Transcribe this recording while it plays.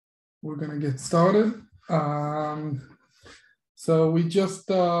We're going to get started. So we just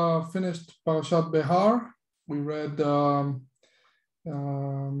finished Parashat Behar. We read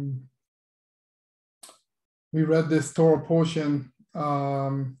this Torah portion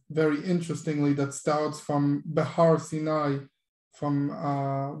very interestingly that starts from Behar Sinai, from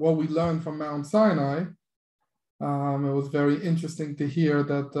what we learned from Mount Sinai. It was very interesting to hear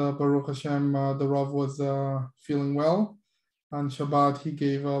that Baruch Hashem, the Rav was feeling well. On Shabbat, he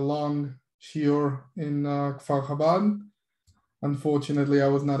gave a long shiur in Kfar Chabad. Unfortunately, I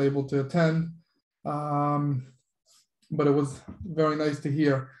was not able to attend, but it was very nice to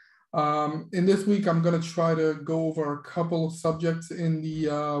hear. In this week, I'm going to try to go over a couple of subjects in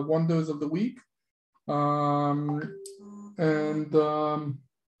the Wonders of the Week. Let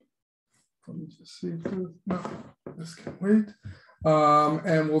me just see if this can wait.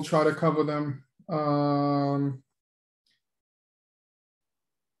 And we'll try to cover them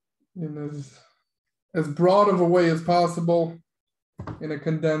in as broad of a way as possible in a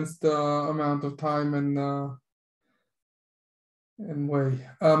condensed amount of time and way.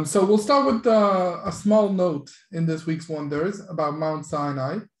 So we'll start with a small note in this week's Wonders about Mount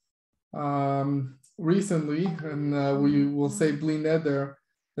Sinai. Recently, and we will say Bli Neder,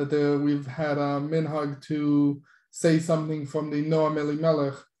 that we've had a minhag to say something from the Noam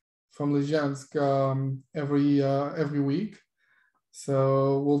Elimelech from Lezhensk every week.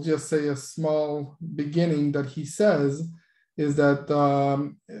 So we'll just say a small beginning that he says is that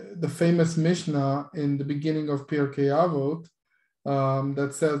the famous Mishnah in the beginning of Pirkei Avot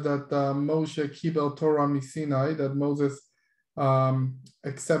that says that Moshe Kibel Torah Misinai, that Moses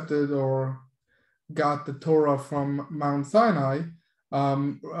accepted or got the Torah from Mount Sinai,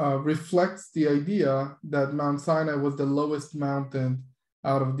 reflects the idea that Mount Sinai was the lowest mountain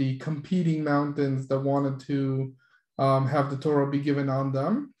out of the competing mountains that wanted to have the Torah be given on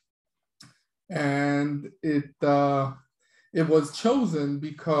them. And it was chosen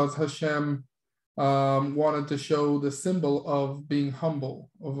because Hashem wanted to show the symbol of being humble,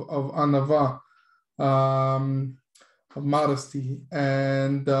 of anava, of modesty.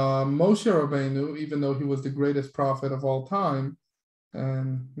 And Moshe Rabbeinu, even though he was the greatest prophet of all time,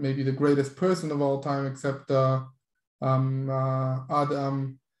 and maybe the greatest person of all time, except Adam,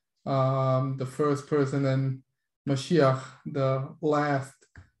 the first person, and Mashiach, the last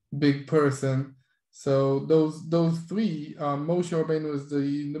big person. So those three, Moshe Rabbeinu is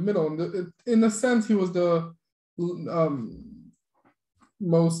in the middle. In a sense, he was the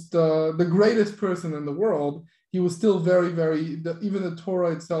the greatest person in the world. He was still very, even the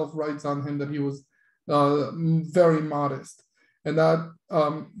Torah itself writes on him that he was very modest. And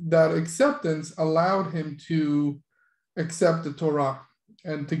that acceptance allowed him to accept the Torah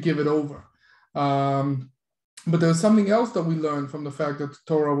and to give it over. But there's something else that we learned from the fact that the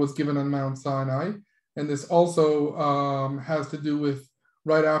Torah was given on Mount Sinai. And this also has to do with,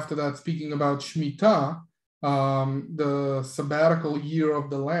 right after that, speaking about Shemitah, the sabbatical year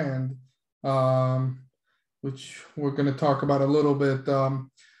of the land, which we're going to talk about a little bit.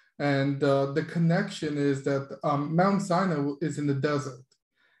 The connection is that Mount Sinai is in the desert.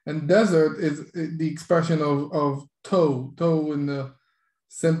 And desert is the expression of tohu. Tohu in the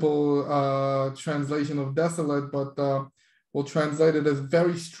simple translation of desolate, but we'll translate it as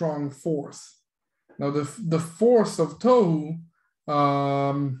very strong force. Now, the force of tohu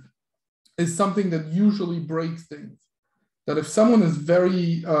is something that usually breaks things. That if someone is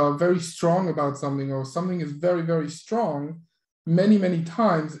very strong about something, or something is very, very strong, many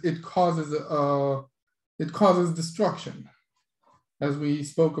times it causes destruction. As we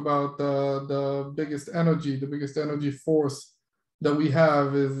spoke about, the biggest energy force that we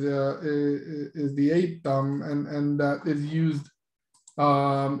have is the eighth thumb, and that is used.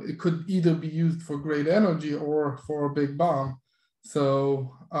 It could either be used for great energy or for a big bomb.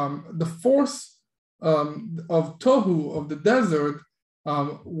 So the force of tohu, of the desert,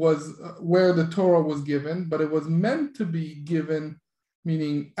 was where the Torah was given, but it was meant to be given,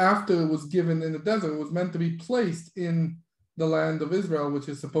 meaning after it was given in the desert, it was meant to be placed in the land of Israel, which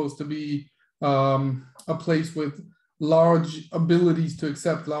is supposed to be a place with large abilities to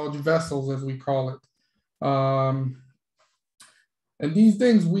accept large vessels, as we call it. And these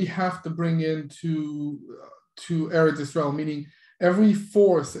things we have to bring into Eretz Israel, meaning every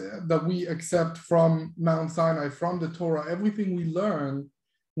force that we accept from Mount Sinai, from the Torah, everything we learn,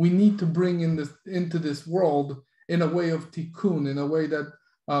 we need to bring into this world in a way of tikkun, in a way that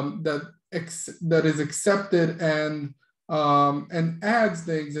that is accepted and adds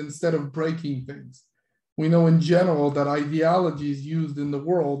things instead of breaking things. We know in general that ideology is used in the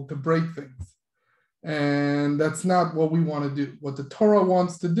world to break things. And that's not what we want to do. What the Torah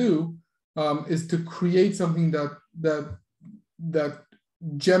wants to do is to create something that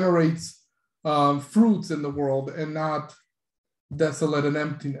generates fruits in the world and not desolate and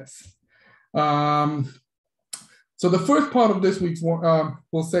emptiness. So the first part of this week's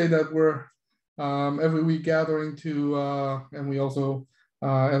we'll say that we're every week gathering to, and we also,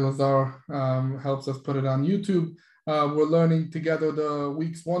 Elazar helps us put it on YouTube. We're learning together the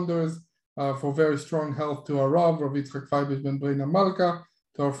week's wonders for very strong health to our Rav Yitzchak Feibish ben Breina Malka,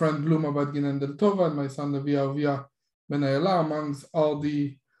 to our friend Bluma Bat Ginen Del Tova, and my son Levi Avia ben Ayala, amongst all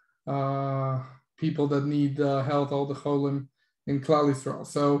the people that need health, all the cholim in Klal Yisrael.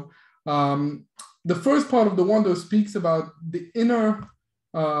 So the first part of the wonder speaks about the inner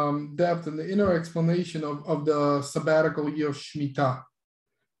depth and the inner explanation of the sabbatical year of Shemitah.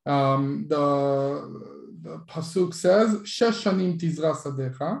 The pasuk says, "Shesh shanim tizra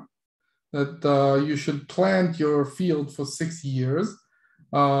sadecha," that you should plant your field for 6 years.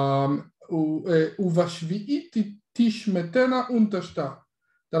 Uvashvi'it tishmetena untashta,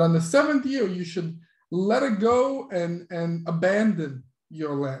 that on the 7th year you should let it go and abandon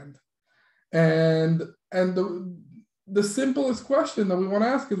your land. And the simplest question that we want to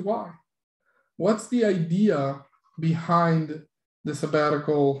ask is why? What's the idea behind the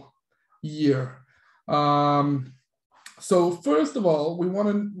sabbatical year? So first of all, we want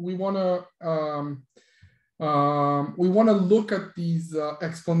to look at these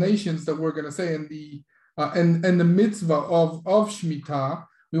explanations that we're going to say in the mitzvah of Shemitah.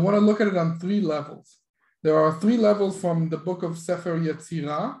 We want to look at it on 3 levels. There are 3 levels from the book of Sefer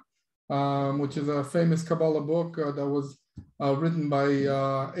Yetzirah, which is a famous Kabbalah book that was written by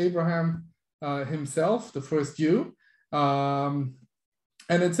Abraham himself, the first Jew. And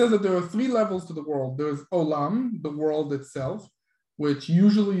it says that there are 3 levels to the world. There's Olam, the world itself, which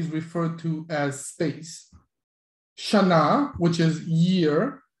usually is referred to as space. Shana, which is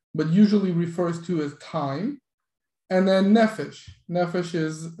year, but usually refers to as time. And then Nefesh. Nefesh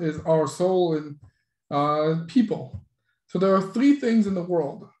is our soul and people. So there are 3 things in the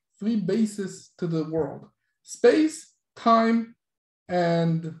world, 3 bases to the world: space, time,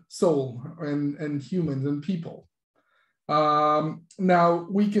 and soul, and humans and people. Now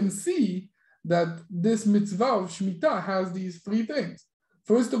we can see that this mitzvah of Shemitah has these 3 things.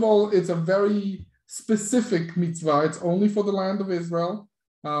 First of all, it's a very specific mitzvah. It's only for the land of Israel,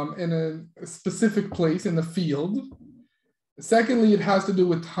 in a specific place in the field. Secondly, it has to do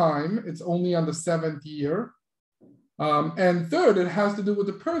with time. It's only on the 7th year. And third, it has to do with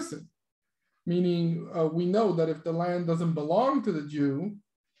the person, meaning we know that if the land doesn't belong to the Jew,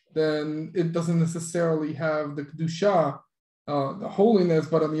 then it doesn't necessarily have the kedusha, the holiness,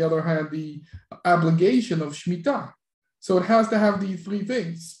 but on the other hand, the obligation of Shemitah. So it has to have these 3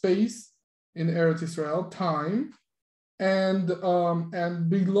 things: space in Eretz Yisrael, time, and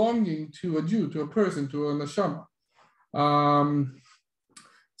belonging to a Jew, to a person, to a neshama.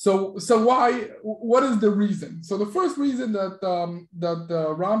 So why? What is the reason? So the first reason that the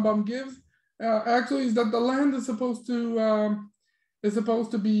Rambam gives actually is that the land is supposed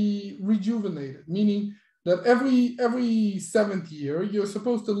to be rejuvenated, meaning that every 7th year you're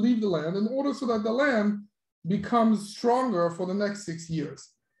supposed to leave the land in order so that the land becomes stronger for the next 6 years.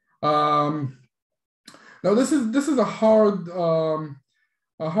 Now this is a hard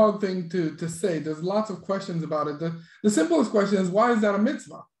thing to say. There's lots of questions about it. The simplest question is, why is that a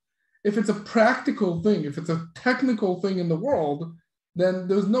mitzvah? If it's a practical thing, if it's a technical thing in the world, then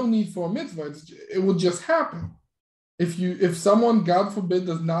there's no need for a mitzvah. It will just happen. If someone, God forbid,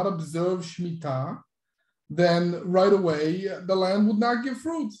 does not observe Shemitah, then right away the land would not give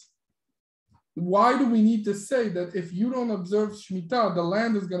fruits. Why do we need to say that if you don't observe Shemitah, the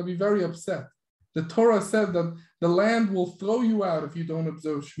land is going to be very upset? The Torah said that the land will throw you out if you don't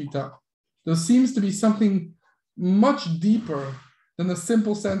observe Shemitah. There seems to be something much deeper than the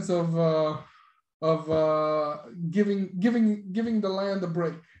simple sense of giving the land a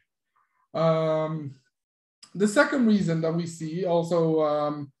break. The second reason that we see also,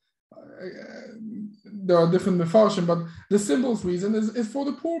 there are different mefarshim, but the simplest reason is for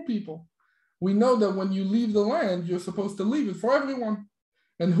the poor people. We know that when you leave the land, you're supposed to leave it for everyone.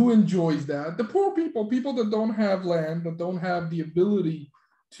 And who enjoys that? The poor people, people that don't have land, that don't have the ability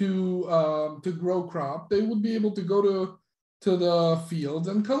to grow crop. They would be able to go to the fields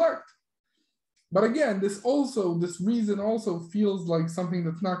and collect. But again, this reason also feels like something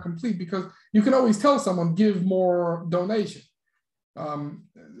that's not complete, because you can always tell someone, give more donation.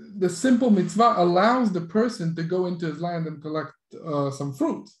 The simple mitzvah allows the person to go into his land and collect some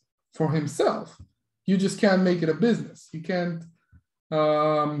fruits for himself. You just can't make it a business. You can't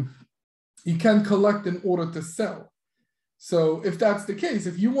You can't collect in order to sell. So if that's the case,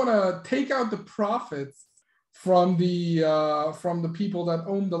 if you want to take out the profits from the people that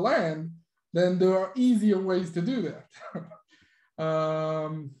own the land, then there are easier ways to do that.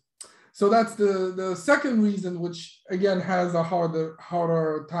 So that's the second reason, which again has a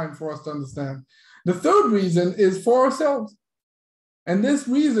harder time for us to understand. The third reason is for ourselves. And this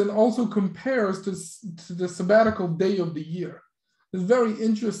reason also compares to the sabbatical day of the year. It's very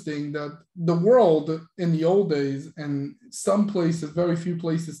interesting that the world in the old days, and some places, very few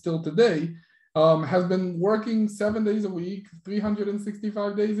places still today, has been working 7 days a week,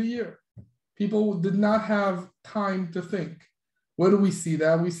 365 days a year. People did not have time to think. Where do we see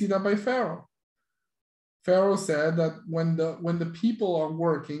that? We see that by Pharaoh. Pharaoh said that when the people are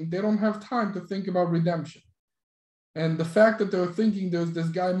working, they don't have time to think about redemption. And the fact that they're thinking there's this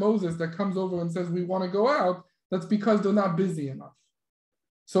guy Moses that comes over and says, we want to go out, that's because they're not busy enough.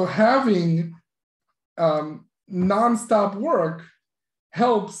 So having nonstop work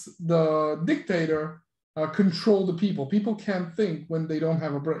helps the dictator control the people. People can't think when they don't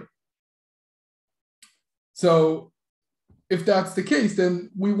have a break. So if that's the case, then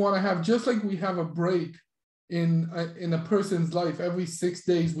we want to have, just like we have a break in a person's life, every 6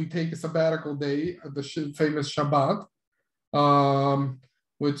 days we take a sabbatical day, the famous Shabbat,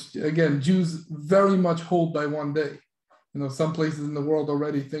 which again, Jews very much hold by one day. You know, some places in the world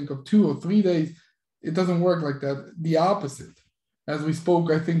already think of 2 or 3 days. It doesn't work like that. The opposite. As we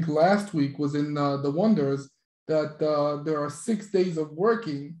spoke, I think last week was in the Wonders, that there are 6 days of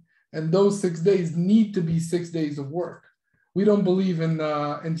working, and those 6 days need to be 6 days of work. We don't believe in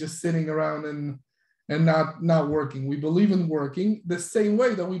just sitting around and not working. We believe in working the same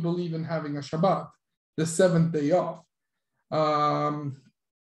way that we believe in having a Shabbat, the 7th day off. Now,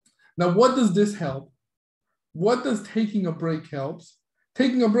 what does this help? What does taking a break helps?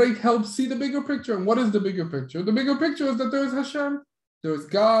 Taking a break helps see the bigger picture. And what is the bigger picture? The bigger picture is that there is Hashem, there is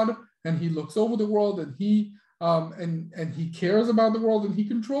God, and He looks over the world, and He cares about the world, and He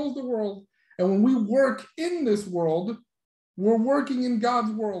controls the world. And when we work in this world, we're working in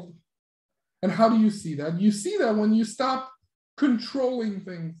God's world. And how do you see that? You see that when you stop controlling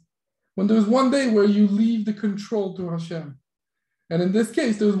things. When there's one day where you leave the control to Hashem. And in this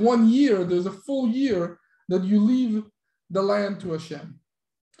case, there's 1 year, there's a full year that you leave the land to Hashem.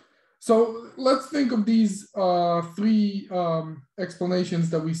 So let's think of these 3 explanations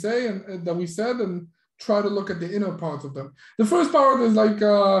that we say and that we said, and try to look at the inner parts of them. The first part is like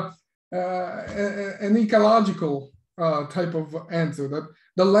an ecological type of answer, that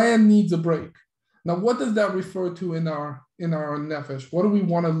the land needs a break. Now, what does that refer to in our nefesh? What do we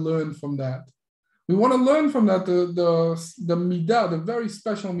want to learn from that? We want to learn from that the midah, the very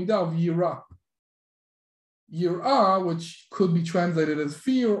special midah of yirah. Yirah, which could be translated as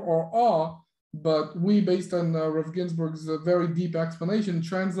fear or awe, but we, based on Rav Ginsburg's very deep explanation,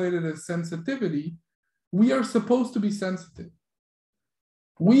 translated as sensitivity. We are supposed to be sensitive.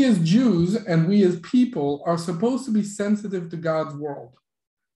 We as Jews and we as people are supposed to be sensitive to God's world.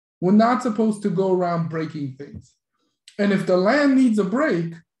 We're not supposed to go around breaking things. And if the land needs a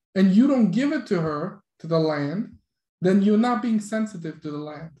break and you don't give it to her, to the land, then you're not being sensitive to the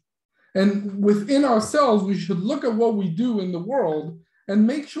land. And within ourselves, we should look at what we do in the world and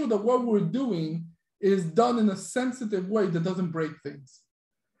make sure that what we're doing is done in a sensitive way that doesn't break things.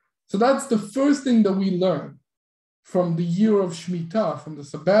 So that's the first thing that we learn from the year of Shemitah, from the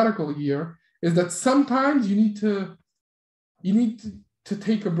sabbatical year, is that sometimes you need to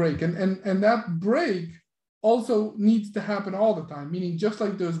take a break. And that break also needs to happen all the time, meaning just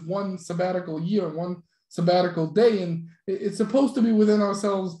like there's one sabbatical year, one sabbatical day, and it's supposed to be within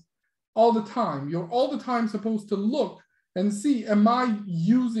ourselves all the time. You're all the time supposed to look and see, am I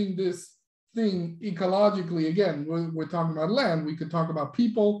using this thing ecologically? Again, we're talking about land. We could talk about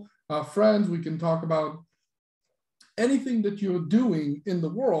people, friends. We can talk about anything that you're doing in the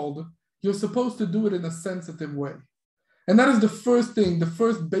world. You're supposed to do it in a sensitive way. And that is the first thing, the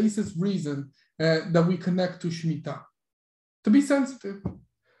first basis reason that we connect to Shemitah, to be sensitive.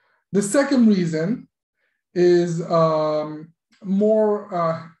 The second reason is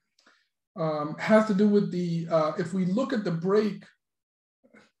has to do with the, if we look at the break,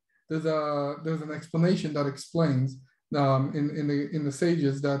 there's an explanation that explains in the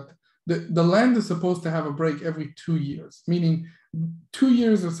sages that the land is supposed to have a break every 2 years, meaning 2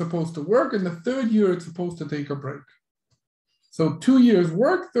 years are supposed to work, and the 3rd year it's supposed to take a break. So 2 years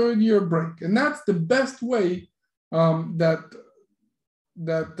work, 3rd year break. And that's the best way that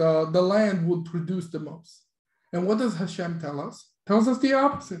the land would produce the most. And what does Hashem tell us? Tells us the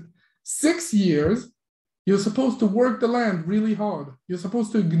opposite. 6 years, you're supposed to work the land really hard. You're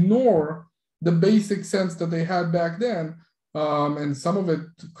supposed to ignore the basic sense that they had back then, and some of it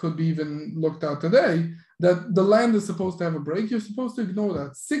could be even looked at today, that the land is supposed to have a break. You're supposed to ignore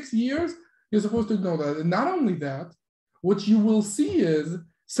that. 6 years, you're supposed to ignore that. And not only that, what you will see is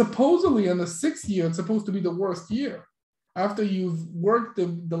supposedly in the 6th year, it's supposed to be the worst year. After you've worked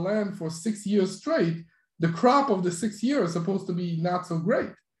the land for 6 years straight, the crop of the 6th year is supposed to be not so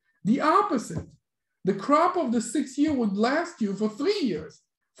great. The opposite. The crop of the 6th year would last you for 3 years.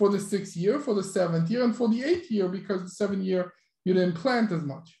 For the 6th year, for the 7th year, and for the 8th year, because the 7th year you didn't plant as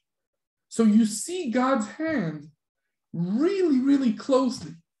much. So you see God's hand really, really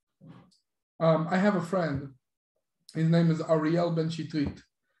closely. I have a friend. His name is Ariel Ben Shitrit.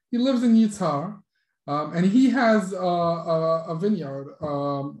 He lives in Yitzhar, and he has a vineyard,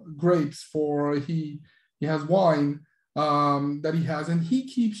 grapes for, he has wine that he has, and he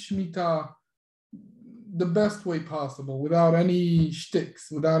keeps Shemitah the best way possible, without any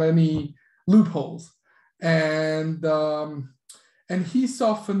shticks, without any loopholes. And he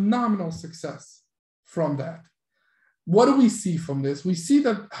saw phenomenal success from that. What do we see from this? We see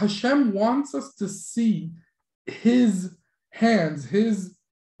that Hashem wants us to see his hands, his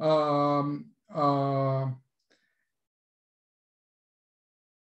what's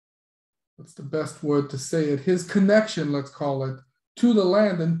the best word to say it? His connection, let's call it, to the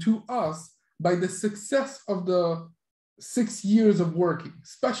land and to us by the success of the 6 years of working,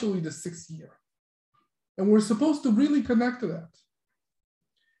 especially the 6th year. And we're supposed to really connect to that.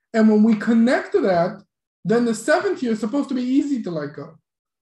 And when we connect to that, then the 7th year is supposed to be easy to let go.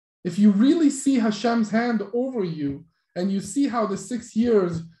 If you really see Hashem's hand over you and you see how the 6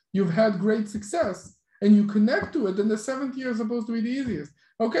 years you've had great success and you connect to it, then the 7th year is supposed to be the easiest.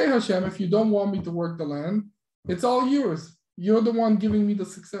 Okay, Hashem, if you don't want me to work the land, it's all yours. You're the one giving me the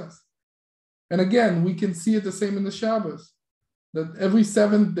success. And again, we can see it the same in the Shabbos, that every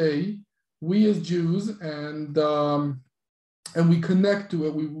 7th day, we as Jews, and we connect to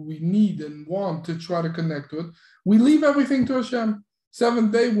it, we need and want to try to connect to it. We leave everything to Hashem.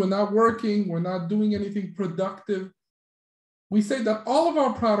 7th day, we're not working, we're not doing anything productive. We say that all of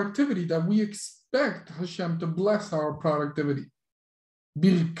our productivity, that we expect Hashem to bless our productivity.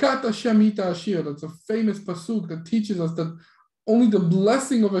 Birkat Hashem ita ashir, that's a famous pasuk that teaches us that only the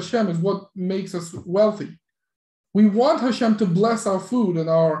blessing of Hashem is what makes us wealthy. We want Hashem to bless our food and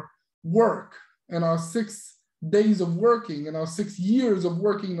our work and our 6 days of working and our 6 years of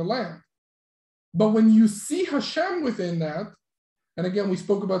working the land. But when you see Hashem within that, and again, we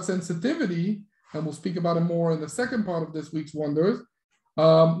spoke about sensitivity, and we'll speak about it more in the second part of this week's Wonders.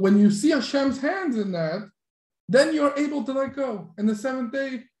 When you see Hashem's hands in that, then you're able to let go. And the 7th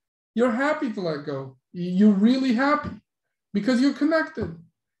day, you're happy to let go. You're really happy because you're connected.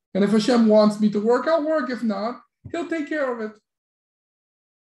 And if Hashem wants me to work, I'll work. If not, he'll take care of it.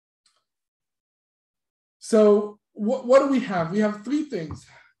 So what do we have? We have 3 things.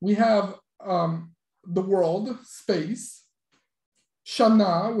 We have the world, space,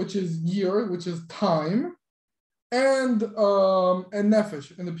 Shana, which is year, which is time, and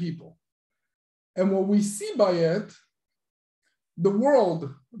nefesh, and the people. And what we see by it, the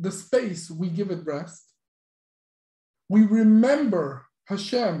world, the space, we give it rest. We remember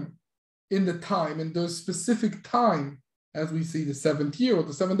Hashem in the time, in the specific time, as we see the 7th year or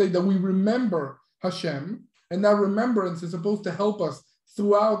the 7th day, that we remember Hashem, and that remembrance is supposed to help us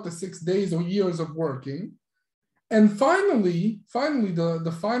throughout the 6 days or years of working. And finally,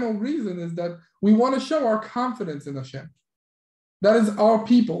 the final reason is that we want to show our confidence in Hashem. That is our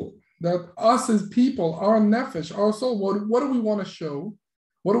people, that us as people, our nefesh, our soul, what do we want to show?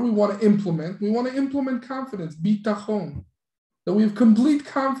 What do we want to implement? We want to implement confidence, bitachon, that we have complete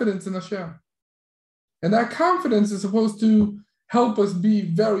confidence in Hashem. And that confidence is supposed to help us be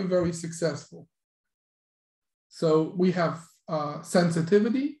very, very successful. So we have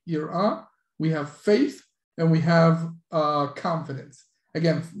sensitivity, yirah, we have faith, and we have confidence.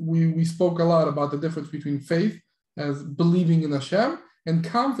 Again, we spoke a lot about the difference between faith as believing in Hashem and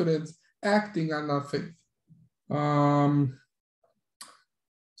confidence acting on that faith.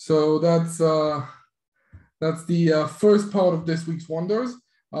 So that's the first part of this week's Wonders.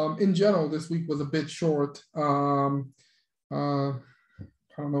 In general, this week was a bit short. I don't know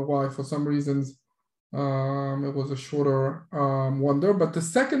why, for some reasons, it was a shorter wonder, but the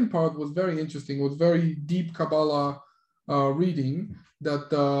second part was very interesting. It was very deep Kabbalah reading that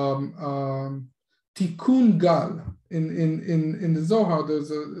Tikkun Gal in the Zohar.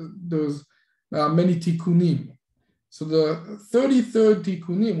 There's many Tikkunim. So the 33rd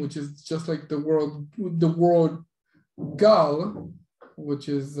Tikkunim, which is just like the word Gal, which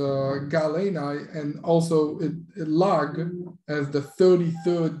is Galenai, and also Lag as the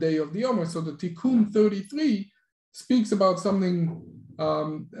 33rd day of the Omer. So the Tikkun 33 speaks about something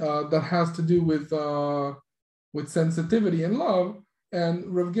that has to do with sensitivity and love. And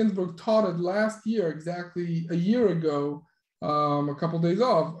Rav Ginsburg taught it last year, exactly a year ago, a couple of days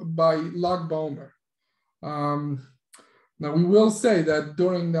off, by Lag BaOmer. Now we will say that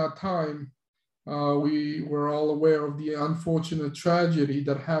during that time, we were all aware of the unfortunate tragedy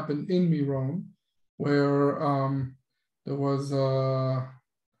that happened in Miron, where there was a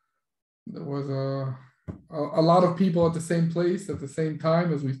lot of people at the same place at the same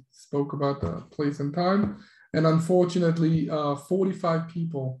time, as we spoke about the place and time. And unfortunately, 45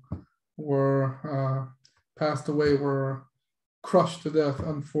 people were passed away, were crushed to death,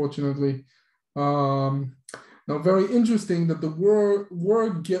 unfortunately. Now, very interesting that the word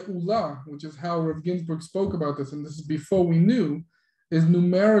Geula, which is how Rav Ginsburg spoke about this, and this is before we knew, is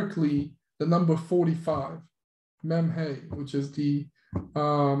numerically the number 45, Mem Hey, which is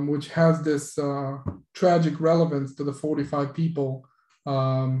which has this tragic relevance to the 45 people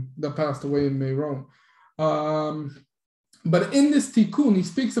that passed away in Meron. But in this tikkun, he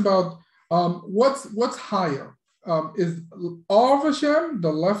speaks about what's higher. Is Av Hashem,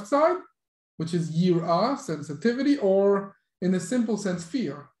 the left side, which is yirah, sensitivity, or in a simple sense,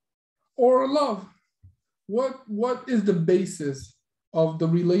 fear, or love? What is the basis of the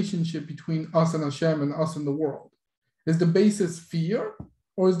relationship between us and Hashem and us and the world? Is the basis fear,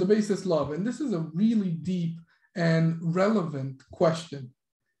 or is the basis love? And this is a really deep and relevant question.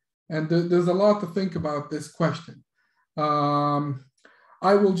 And there's a lot to think about this question.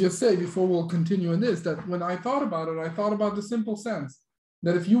 I will just say, before we'll continue in this, that when I thought about it, I thought about the simple sense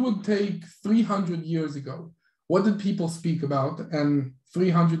that if you would take 300 years ago, what did people speak about? And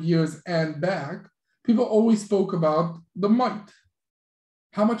 300 years and back, people always spoke about the might.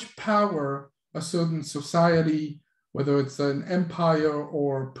 How much power a certain society, whether it's an empire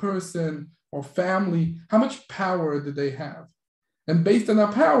or person or family, how much power do they have? And based on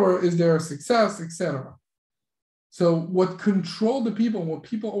that power, is there a success, etc.? So what controlled the people, what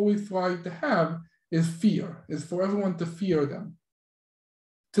people always thrive to have, is fear, is for everyone to fear them.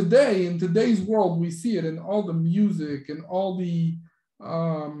 Today, in today's world, we see it in all the music and all the,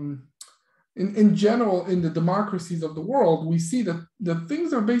 in general, in the democracies of the world, we see that the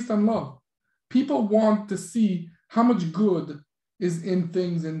things are based on love. People want to see how much good is in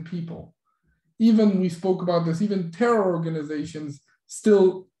things and people. Even, we spoke about this, even terror organizations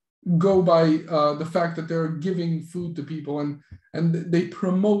still go by the fact that they're giving food to people and they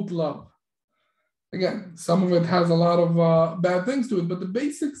promote love. Again, some of it has a lot of bad things to it, but the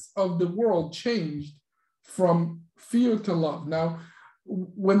basics of the world changed from fear to love. Now,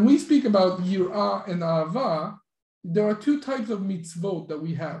 when we speak about yirah and ahava, there are two types of mitzvot that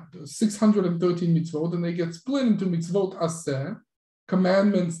we have. There's 613 mitzvot, and they get split into mitzvot aseh,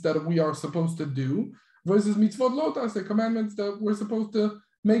 commandments that we are supposed to do, versus mitzvot lo taseh, commandments that we're supposed to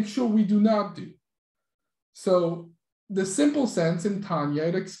make sure we do not do. So the simple sense in Tanya,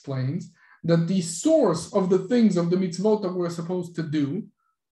 it explains that the source of the things of the mitzvot that we're supposed to do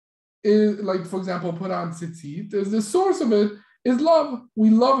is, like, for example, put on tzitzit, is the source of it is love. We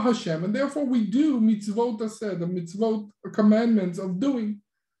love Hashem, and therefore we do mitzvot taseh, the mitzvot commandments of doing.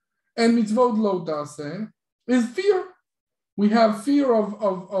 And mitzvot lo taseh is fear. We have fear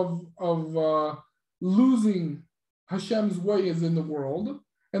of losing Hashem's ways in the world,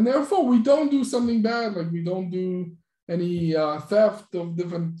 and therefore we don't do something bad, like we don't do any theft of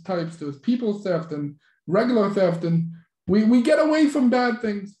different types. There's people theft and regular theft, and we get away from bad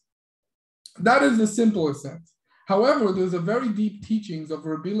things. That is the simplest sense. However, there's a very deep teachings of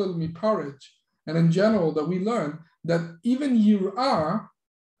Rabbi Miparich, and in general that we learn that even yirah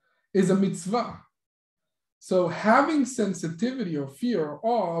is a mitzvah. So having sensitivity or fear or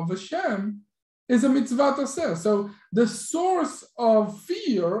awe of Hashem is a mitzvah taseh. So the source of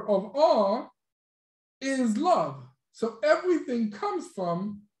fear, of awe, is love. So everything comes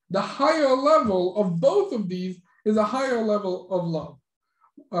from the higher level of both of these is a higher level of love.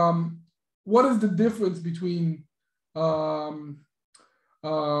 What is the difference between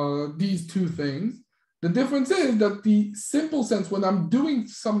these two things? The difference is that the simple sense, when I'm doing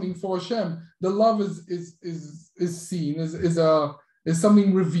something for Hashem, the love is seen, is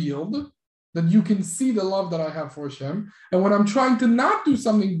something revealed, that you can see the love that I have for Hashem. And when I'm trying to not do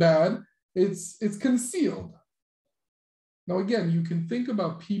something bad, it's concealed. Now, again, you can think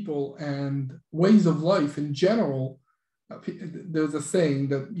about people and ways of life in general. There's a saying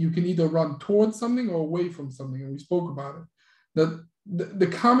that you can either run towards something or away from something, and we spoke about it. That the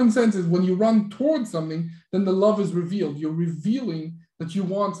common sense is when you run towards something, then the love is revealed. You're revealing that you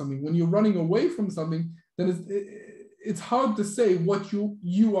want something. When you're running away from something, then it's hard to say what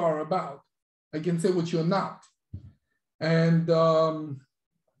you are about. I can say what you're not. And now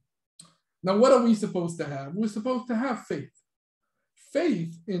what are we supposed to have? We're supposed to have faith.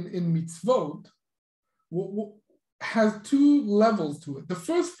 Faith in mitzvot has two levels to it. The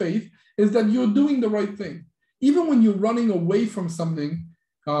first faith is that you're doing the right thing. Even when you're running away from something,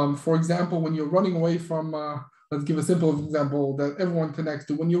 for example, when you're running away from, let's give a simple example that everyone connects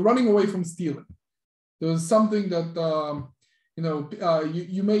to. When you're running away from stealing, there's something that,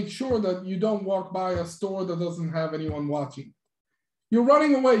 you make sure that you don't walk by a store that doesn't have anyone watching. You're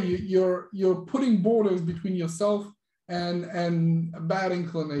running away. You're putting borders between yourself and bad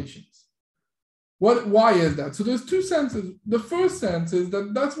inclinations. Why is that? So there's two senses. The first sense is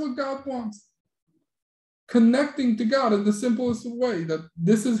that that's what God wants. Connecting to God in the simplest way, that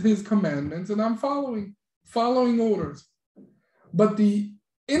this is his commandments and I'm following orders. But the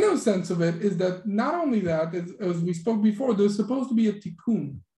inner sense of it is that not only that, as we spoke before, there's supposed to be a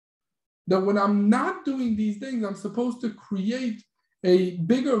tikkun. That when I'm not doing these things, I'm supposed to create a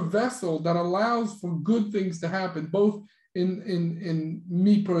bigger vessel that allows for good things to happen, both in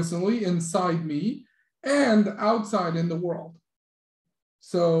me personally, inside me, and outside in the world.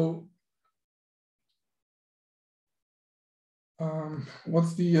 So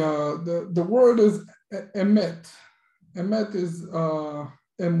what's the word is emet. Emet is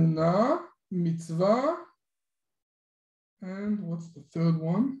emunah, mitzvah, and what's the third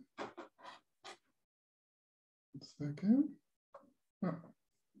one? 1 second. Oh.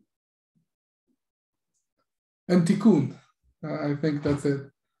 And tikkun. I think that's it.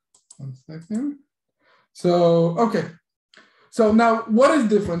 1 second. So, okay. So now what is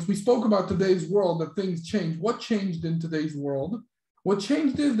different? We spoke about today's world, that things change. What changed in today's world? What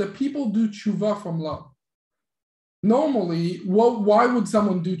changed is that people do tshuva from love. Normally, why would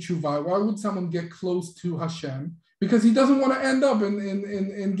someone do tshuva? Why would someone get close to Hashem? Because he doesn't want to end up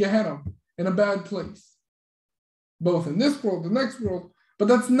in Gehenna, in a bad place. Both in this world, the next world. But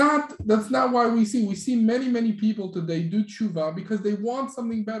that's not why we see many people today do tshuva because they want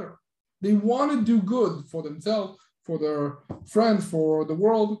something better. They want to do good for themselves, for their friends, for the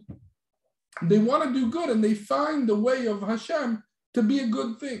world. They want to do good and they find the way of Hashem to be a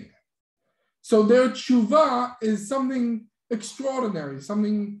good thing. So their tshuva is something extraordinary,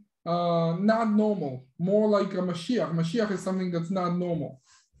 something not normal, more like a Mashiach. Mashiach is something that's not normal.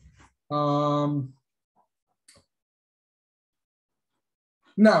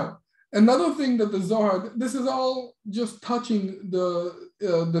 Now, another thing that the Zohar, this is all just touching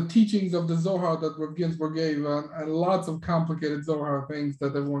the teachings of the Zohar that Rav Ginsburg gave, and lots of complicated Zohar things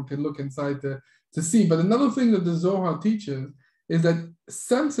that everyone can look inside to see. But another thing that the Zohar teaches is that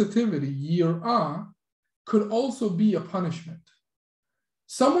sensitivity, yirah, could also be a punishment.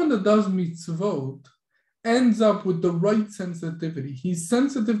 Someone that does mitzvot ends up with the right sensitivity. He's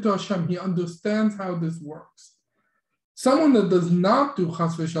sensitive to Hashem. He understands how this works. Someone that does not do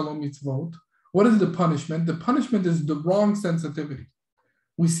chas v'shalom mitzvot, what is the punishment? The punishment is the wrong sensitivity.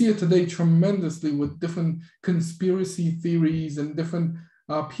 We see it today tremendously with different conspiracy theories and different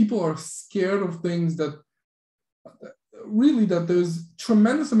people are scared of things that really that there's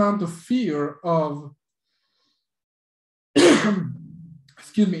tremendous amount of fear of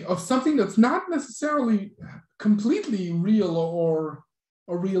of something that's not necessarily completely real or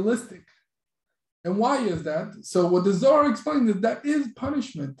realistic. And why is that? So what the Zohar explains is that is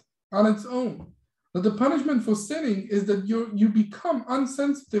punishment on its own. That the punishment for sinning is that you become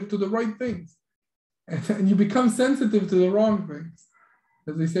unsensitive to the right things. And you become sensitive to the wrong things.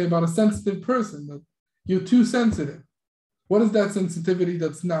 As they say about a sensitive person, that you're too sensitive. What is that sensitivity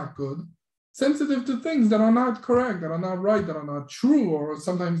that's not good? Sensitive to things that are not correct, that are not right, that are not true, or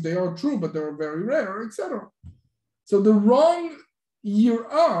sometimes they are true, but they're very rare, etc. So the wrong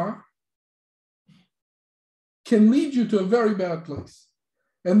yirah can lead you to a very bad place.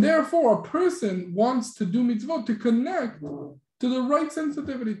 And therefore, a person wants to do mitzvot to connect to the right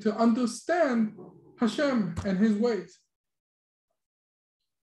sensitivity, to understand Hashem and his ways.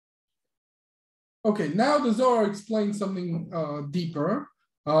 Okay, now the Zohar explains something deeper.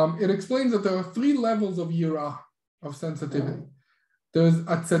 It explains that there are 3 levels of yirah, of sensitivity. There's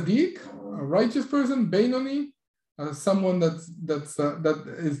a tzaddik, a righteous person, beinoni, someone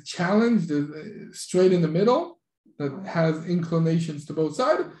that is challenged, is straight in the middle, that has inclinations to both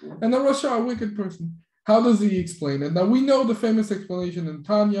sides, and a rasha, a wicked person. How does he explain it? Now we know the famous explanation in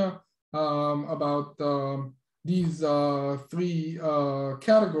Tanya about these 3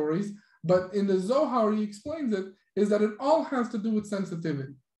 categories, but in the Zohar he explains it, is that it all has to do with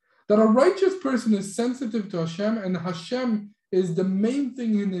sensitivity. That a righteous person is sensitive to Hashem, and Hashem is the main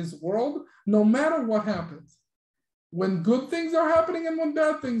thing in his world, no matter what happens. When good things are happening and when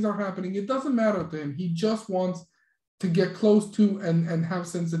bad things are happening, it doesn't matter to him. He just wants to get close to and have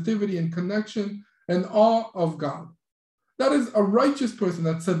sensitivity and connection and awe of God. That is a righteous person,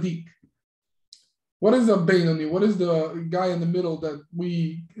 that's tzaddik. What is a Beinoni? What is the guy in the middle that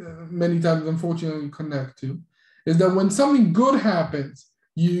we many times unfortunately connect to? Is that when something good happens,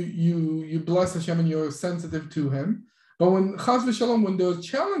 you bless Hashem and you're sensitive to him. But when chas v'shalom, when there's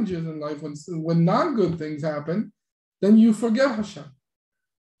challenges in life, when non-good things happen, then you forget Hashem.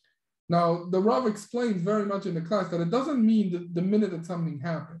 Now, the Rav explains very much in the class that it doesn't mean that the minute that something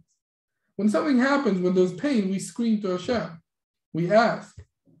happens. When something happens, when there's pain, we scream to Hashem. We ask.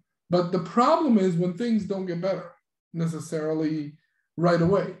 But the problem is when things don't get better necessarily right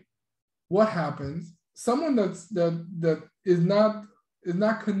away. What happens? Someone that is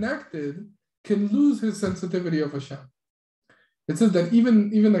not connected can lose his sensitivity of Hashem. It says that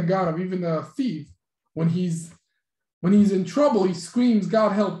even a Ganav, even a thief, when he's in trouble, he screams,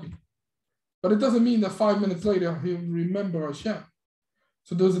 "God help me." But it doesn't mean that 5 minutes later he'll remember Hashem.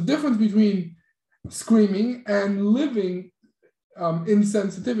 So there's a difference between screaming and living in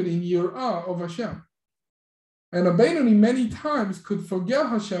sensitivity, in yirah of Hashem. And a Beinoni many times could forget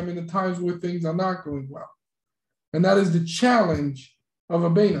Hashem in the times where things are not going well. And that is the challenge of a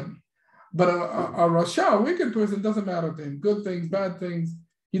Beinoni. But a Rasha, a wicked person, doesn't matter to him. Good things, bad things,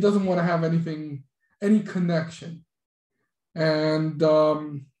 he doesn't want to have any connection. And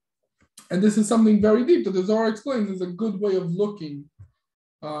this is something very deep that the Zohar explains is a good way of looking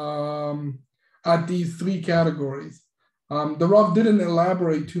at these three categories. The Rav didn't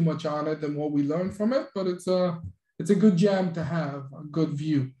elaborate too much on it and what we learned from it, but it's a good jam to have, a good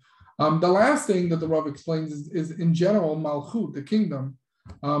view. The last thing that the Rav explains is in general, Malchut, the kingdom,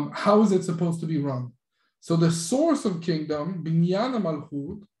 how is it supposed to be run? So the source of kingdom, Binyan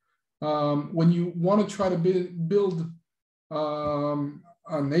Malchut, when you want to try to build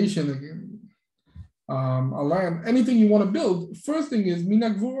a nation, a land, anything you want to build, first thing is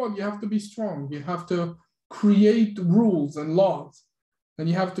minagvurot, you have to be strong. You have to create rules and laws, and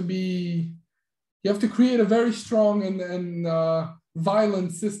you have to create a very strong and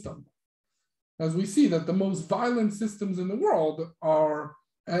violent system. As we see that the most violent systems in the world are,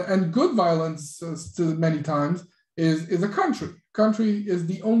 and good violence many times, is a country. Country is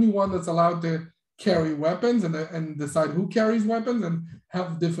the only one that's allowed to carry weapons and decide who carries weapons and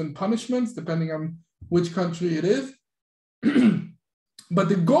have different punishments depending on which country it is. But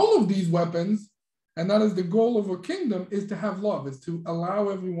the goal of these weapons, and that is the goal of a kingdom, is to have love, is to allow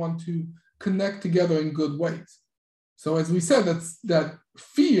everyone to connect together in good ways. So as we said, that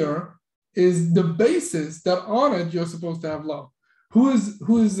fear is the basis that on it you're supposed to have love. Who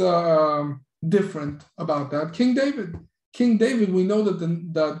is different about that? King David. King David, we know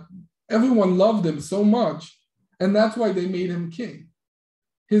that everyone loved him so much, and that's why they made him king.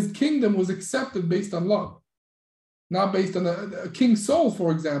 His kingdom was accepted based on love, not based on a King Saul,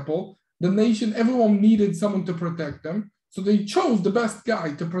 for example. The nation, everyone needed someone to protect them, so they chose the best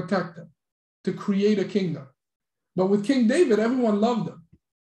guy to protect them, to create a kingdom. But with King David, everyone loved him.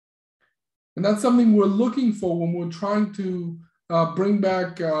 And that's something we're looking for when we're trying to bring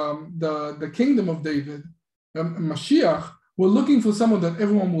back the kingdom of David, Mashiach. We're looking for someone that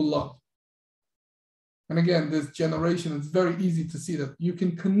everyone will love. And again, this generation, it's very easy to see that you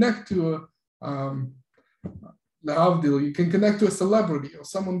can connect to you can connect to a celebrity or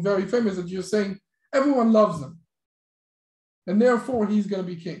someone very famous that you're saying everyone loves them, and therefore he's going to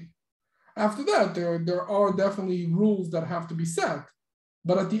be king. After that, there are definitely rules that have to be set,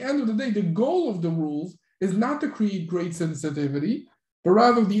 but at the end of the day, the goal of the rules is not to create great sensitivity, but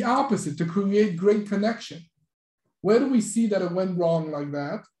rather the opposite, to create great connection. Where do we see that it went wrong like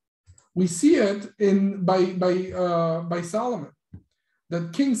that? We see it by Solomon.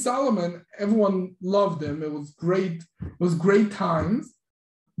 That King Solomon, everyone loved him. It was great times,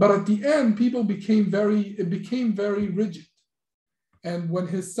 but at the end, people became very rigid. And when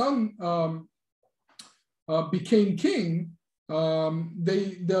his son became king,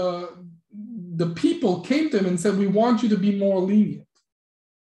 the people came to him and said, "We want you to be more lenient."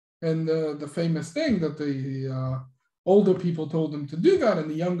 And the famous thing that the older people told him to do that, and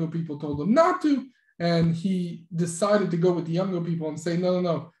the younger people told him not to. And he decided to go with the younger people and say,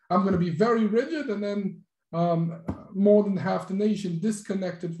 no, I'm going to be very rigid. And then more than half the nation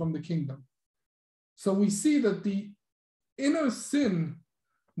disconnected from the kingdom. So we see that the inner sin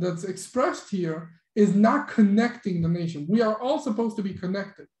that's expressed here is not connecting the nation. We are all supposed to be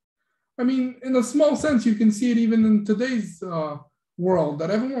connected. I mean, in a small sense, you can see it even in today's world, that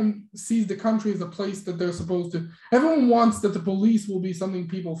everyone sees the country as a place that they're supposed to, everyone wants that the police will be something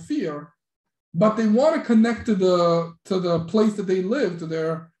people fear, but they want to connect to the place that they live, to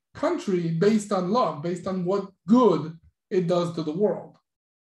their country, based on love, based on what good it does to the world,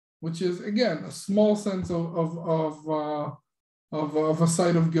 which is, again, a small sense of a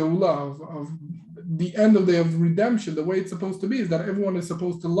side of Geulah, of the end of the redemption. The way it's supposed to be is that everyone is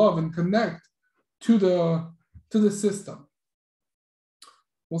supposed to love and connect to the system.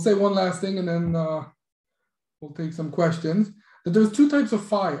 We'll say one last thing, and then we'll take some questions. That there's two types of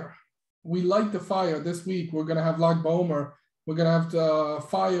fire. We light the fire. This week we're going to have Lag BaOmer. We're going to have the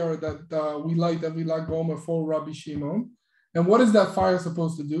fire that we light every Lag BaOmer for Rabbi Shimon. And what is that fire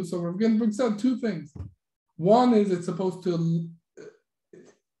supposed to do? So we're going to say two things. One is it's supposed to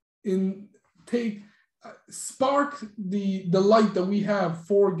spark the light that we have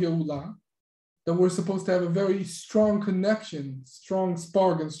for Geulah, that we're supposed to have a very strong connection, strong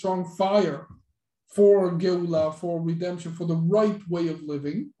spark and strong fire for Geulah, for redemption, for the right way of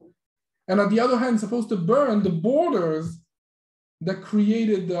living. And on the other hand, supposed to burn the borders that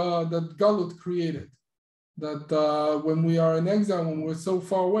created, that Galut created. That when we are in exile, when we're so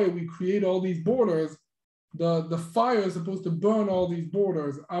far away, we create all these borders. The fire is supposed to burn all these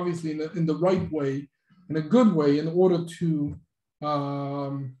borders, obviously in the right way, in a good way, in order to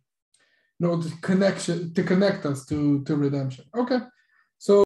connect us to redemption. Okay.